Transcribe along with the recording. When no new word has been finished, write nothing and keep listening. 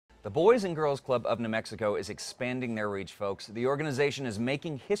The Boys and Girls Club of New Mexico is expanding their reach, folks. The organization is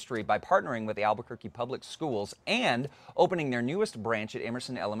making history by partnering with the Albuquerque Public Schools and opening their newest branch at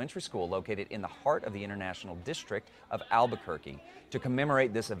Emerson Elementary School, located in the heart of the International District of Albuquerque. To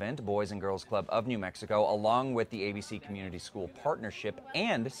commemorate this event, Boys and Girls Club of New Mexico, along with the ABC Community School Partnership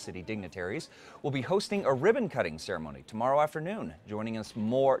and city dignitaries, will be hosting a ribbon-cutting ceremony tomorrow afternoon. Joining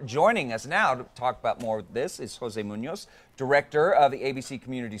us now to talk about more of this is Jose Munoz, Director of the ABC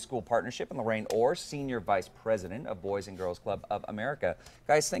Community School Partnership, and Lorraine Orr, Senior Vice President of Boys and Girls Club of America.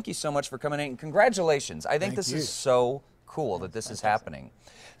 Guys, thank you so much for coming in. Congratulations. I think this is so cool that this is happening.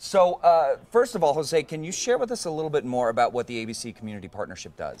 So, first of all, Jose, can you share with us a little bit more about what the ABC Community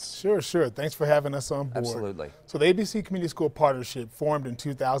Partnership does? Sure. Thanks for having us on board. Absolutely. So the ABC Community School Partnership formed in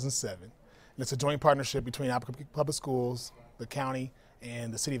 2007, and it's a joint partnership between Albuquerque Public Schools, the county,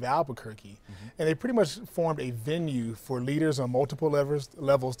 and the city of Albuquerque. And they pretty much formed a venue for leaders on multiple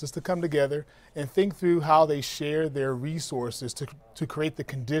levels just to come together and think through how they share their resources to create the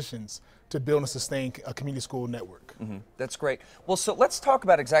conditions to build and sustain a community school network. That's great. Well, so let's talk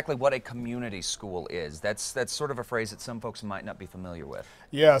about exactly what a community school is. That's sort of a phrase that some folks might not be familiar with.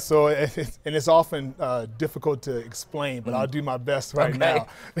 Yeah, so it's often difficult to explain, but I'll do my best right now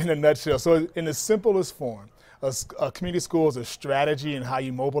in a nutshell. So in the simplest form, a community school is a strategy in how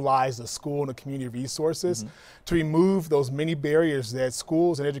you mobilize the school and the community resources to remove those many barriers that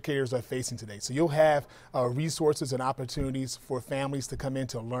schools and educators are facing today. So you'll have resources and opportunities for families to come in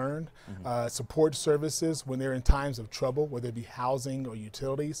to learn, support services when they're in times of trouble, whether it be housing or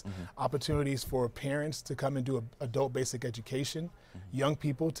utilities, opportunities for parents to come and do adult basic education, young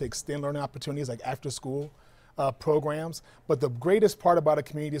people to extend learning opportunities like after school programs. But the greatest part about a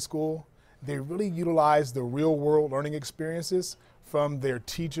community school, they really utilize the real world learning experiences from their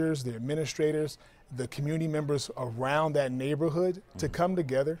teachers, their administrators, the community members around that neighborhood to come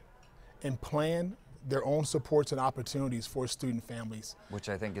together and plan their own supports and opportunities for student families. Which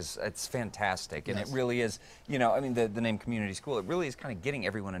I think it's fantastic, and it really is, you know, I mean, the name community school, it really is kind of getting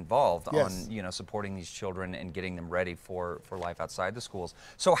everyone involved on, you know, supporting these children and getting them ready for life outside the schools.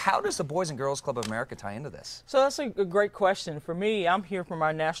 So how does the Boys and Girls Club of America tie into this? So that's a great question. For me, I'm here from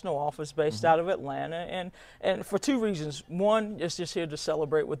our national office based out of Atlanta, and for two reasons. One is just here to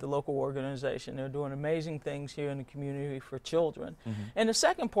celebrate with the local organization. They're doing amazing things here in the community for children. And the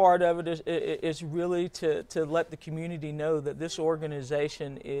second part of it is really to let the community know that this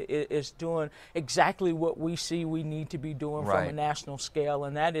organization is doing exactly what we see we need to be doing from a national scale,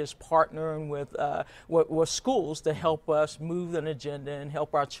 and that is partnering with schools to help us move an agenda and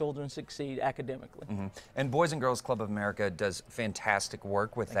help our children succeed academically. And Boys and Girls Club of America does fantastic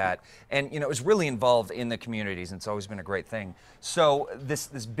work with that, and you know, is really involved in the communities, and it's always been a great thing. So this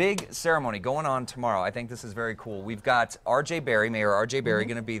big ceremony going on tomorrow, I think this is very cool. We've got R.J. Berry, Mayor R.J. Berry,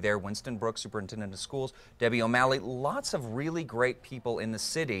 going to be there, Winston Brooks, Superintendent of Schools, Debbie O'Malley, lots of really great people in the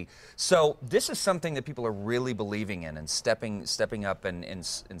city. So this is something that people are really believing in and stepping up and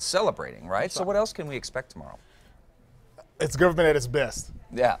celebrating, right? So what else can we expect tomorrow? It's government at its best.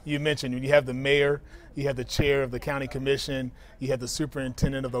 Yeah. You mentioned you have the mayor, you have the chair of the county commission, you have the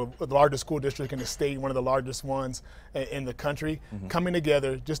superintendent of the largest school district in the state, one of the largest ones in the country, coming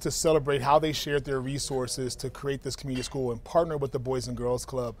together just to celebrate how they shared their resources to create this community school and partner with the Boys and Girls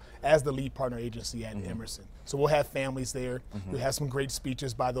Club as the lead partner agency at Emerson. So we'll have families there. We'll have some great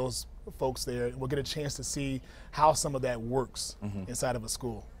speeches by those folks there. We'll get a chance to see how some of that works inside of a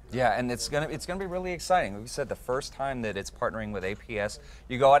school. Yeah, and it's gonna be really exciting. We said the first time that it's partnering with APS,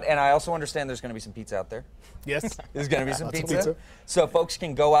 you go out, and I also understand there's gonna be some pizza out there. Yes. There's gonna be some pizza. So folks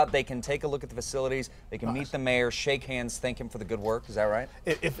can go out, they can take a look at the facilities, they can meet the mayor, shake hands, thank him for the good work. Is that right?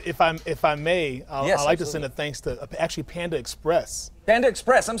 If I may, I'd like to send a thanks to actually Panda Express. Panda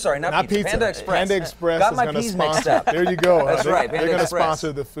Express, I'm sorry, not pizza. Panda Express. Panda Express Got is my going to peas mixed sponsor. up. There you go. That's right, Panda They're going to Express.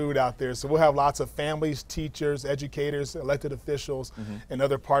 sponsor the food out there. So we'll have lots of families, teachers, educators, elected officials, and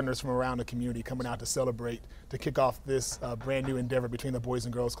other partners from around the community coming out to celebrate, to kick off this brand new endeavor between the Boys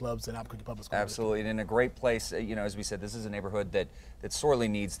and Girls Clubs and Albuquerque Public Schools. Absolutely, and in a great place. You know, as we said, this is a neighborhood that sorely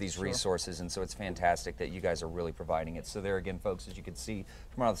needs these resources, and so it's fantastic that you guys are really providing it. So there again, folks, as you can see,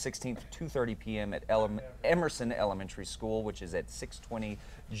 tomorrow the 16th, 2:30 p.m. at Emerson Elementary School, which is at 620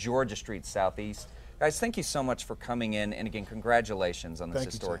 Georgia Street Southeast. Guys, thank you so much for coming in, and again, congratulations on this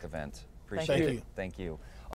historic event. Appreciate it. Thank you. Thank you.